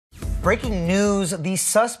Breaking news, the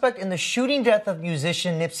suspect in the shooting death of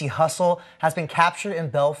musician Nipsey Hussle has been captured in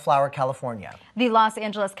Bellflower, California. The Los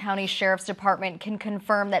Angeles County Sheriff's Department can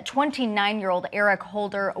confirm that 29-year-old Eric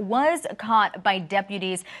Holder was caught by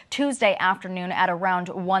deputies Tuesday afternoon at around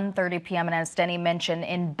 1:30 p.m. And as Denny mentioned,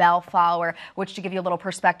 in Bellflower, which, to give you a little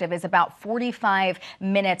perspective, is about 45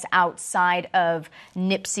 minutes outside of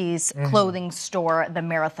Nipsey's clothing store, The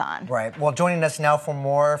Marathon. Right. Well, joining us now for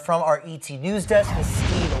more from our ET News Desk is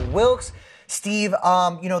Steve Wilkes. Steve,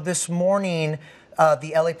 this morning,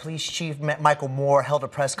 the LA Police Chief Michael Moore held a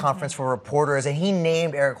press conference for reporters, and he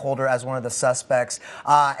named Eric Holder as one of the suspects.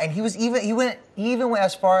 And he went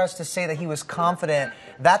as far as to say that he was confident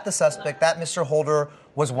that the suspect, that Mr. Holder,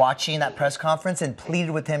 was watching that press conference and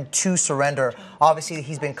pleaded with him to surrender. Obviously,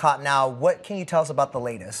 he's been caught now. What can you tell us about the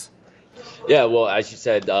latest? Yeah, well, as you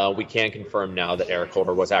said, we can confirm now that Eric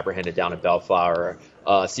Holder was apprehended down at Bellflower.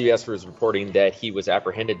 CBS was reporting that he was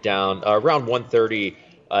apprehended down around 1:30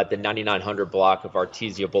 at the 9900 block of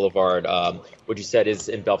Artesia Boulevard, which you said is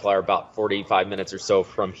in Bellflower, about 45 minutes or so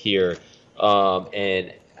from here.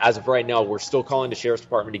 And as of right now, we're still calling the Sheriff's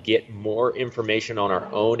Department to get more information on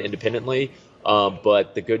our own independently.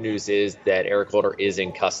 But the good news is that Eric Holder is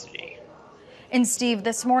in custody. And Steve,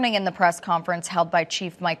 this morning in the press conference held by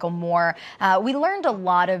Chief Michael Moore, we learned a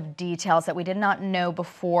lot of details that we did not know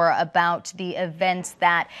before about the events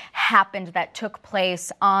that happened, that took place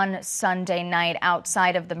on Sunday night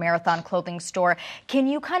outside of the Marathon clothing store. Can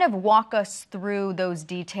you kind of walk us through those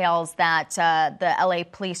details that the LA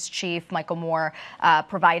Police Chief Michael Moore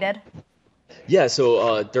provided? Yeah,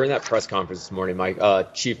 so during that press conference this morning,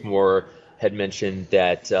 Chief Moore had mentioned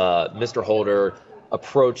that Mr. Holder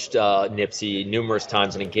approached Nipsey numerous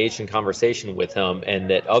times and engaged in conversation with him, and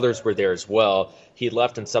that others were there as well. He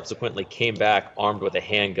left and subsequently came back armed with a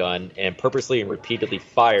handgun and purposely and repeatedly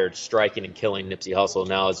fired, striking and killing Nipsey Hussle.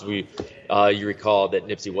 Now, as you recall, that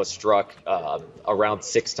Nipsey was struck around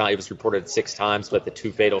 6 times. It was reported 6 times, but the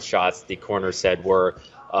 2 fatal shots, the coroner said, were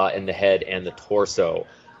in the head and the torso.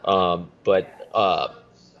 But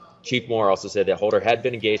Chief Moore also said that Holder had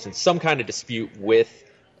been engaged in some kind of dispute with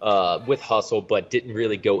Hussle, but didn't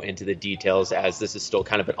really go into the details, as this is still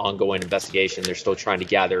kind of an ongoing investigation. They're still trying to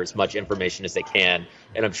gather as much information as they can,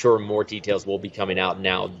 and I'm sure more details will be coming out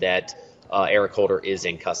now that Eric Holder is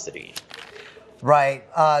in custody. Right.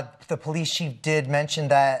 The police chief did mention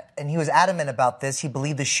that, and he was adamant about this. He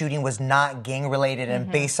believed the shooting was not gang-related, and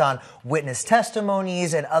based on witness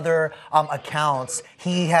testimonies and other accounts,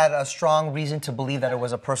 he had a strong reason to believe that it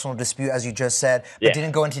was a personal dispute, as you just said, but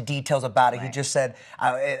didn't go into details about it. Right. He just said,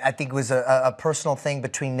 I think it was a personal thing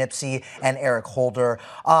between Nipsey and Eric Holder.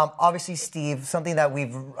 Obviously, Steve, something that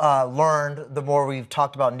we've learned the more we've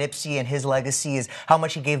talked about Nipsey and his legacy is how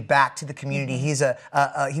much he gave back to the community. He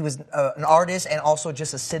was an artist and also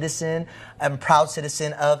just a citizen, a proud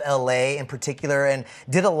citizen of LA in particular, and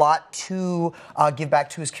did a lot to give back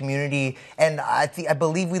to his community. And I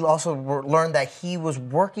believe we also learned that he was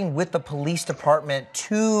working with the police department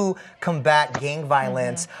to combat gang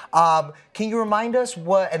violence. Can you remind us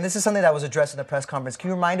and this is something that was addressed in the press conference, can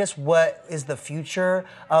you remind us what is the future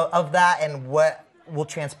of that and what will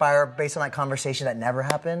transpire based on that conversation that never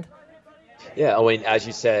happened? Yeah, I mean, as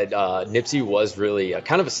you said, Nipsey was really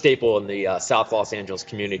kind of a staple in the South Los Angeles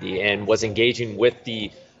community and was engaging with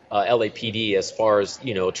the LAPD as far as,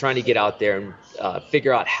 trying to get out there and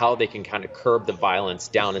figure out how they can kind of curb the violence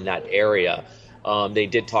down in that area. They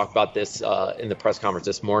did talk about this in the press conference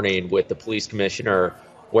this morning with the police commissioner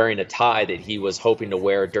wearing a tie that he was hoping to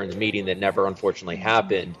wear during the meeting that never unfortunately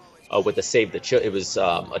happened. With the Save the Children, it was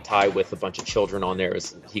a tie with a bunch of children on there.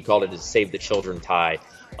 He called it a Save the Children tie.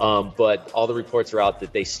 But all the reports are out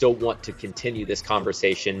that they still want to continue this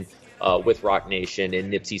conversation with Roc Nation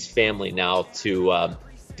and Nipsey's family now to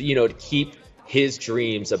keep his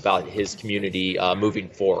dreams about his community moving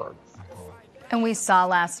forward. And we saw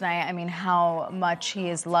last night, how much he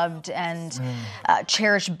is loved and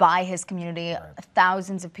cherished by his community.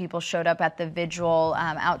 Thousands of people showed up at the vigil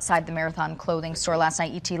outside the Marathon clothing store last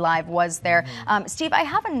night. etlive was there. Steve, I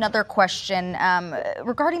have another question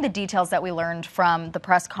regarding the details that we learned from the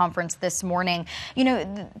press conference this morning.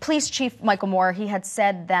 Police Chief Michael Moore, he had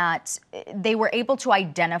said that they were able to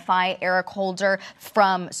identify Eric Holder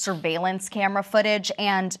from surveillance camera footage,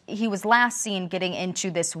 and he was last seen getting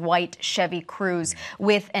into this white Chevy Cruze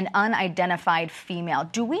with an unidentified female.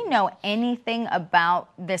 Do we know anything about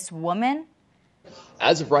this woman?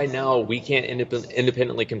 As of right now, we can't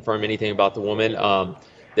independently confirm anything about the woman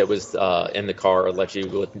that was in the car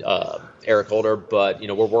allegedly with Eric Holder, but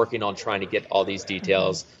we're working on trying to get all these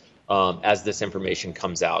details as this information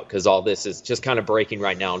comes out, because all this is just kind of breaking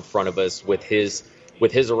right now in front of us with his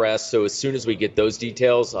with his arrest. So as soon as we get those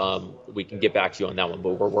details, we can get back to you on that one.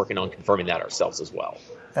 But we're working on confirming that ourselves as well.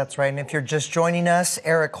 That's right. And if you're just joining us,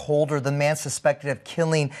 Eric Holder, the man suspected of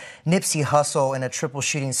killing Nipsey Hussle in a triple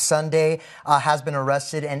shooting Sunday, has been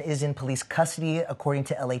arrested and is in police custody, according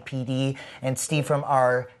to LAPD. And Steve from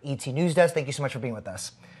our ET News Desk, thank you so much for being with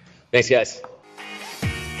us. Thanks, guys.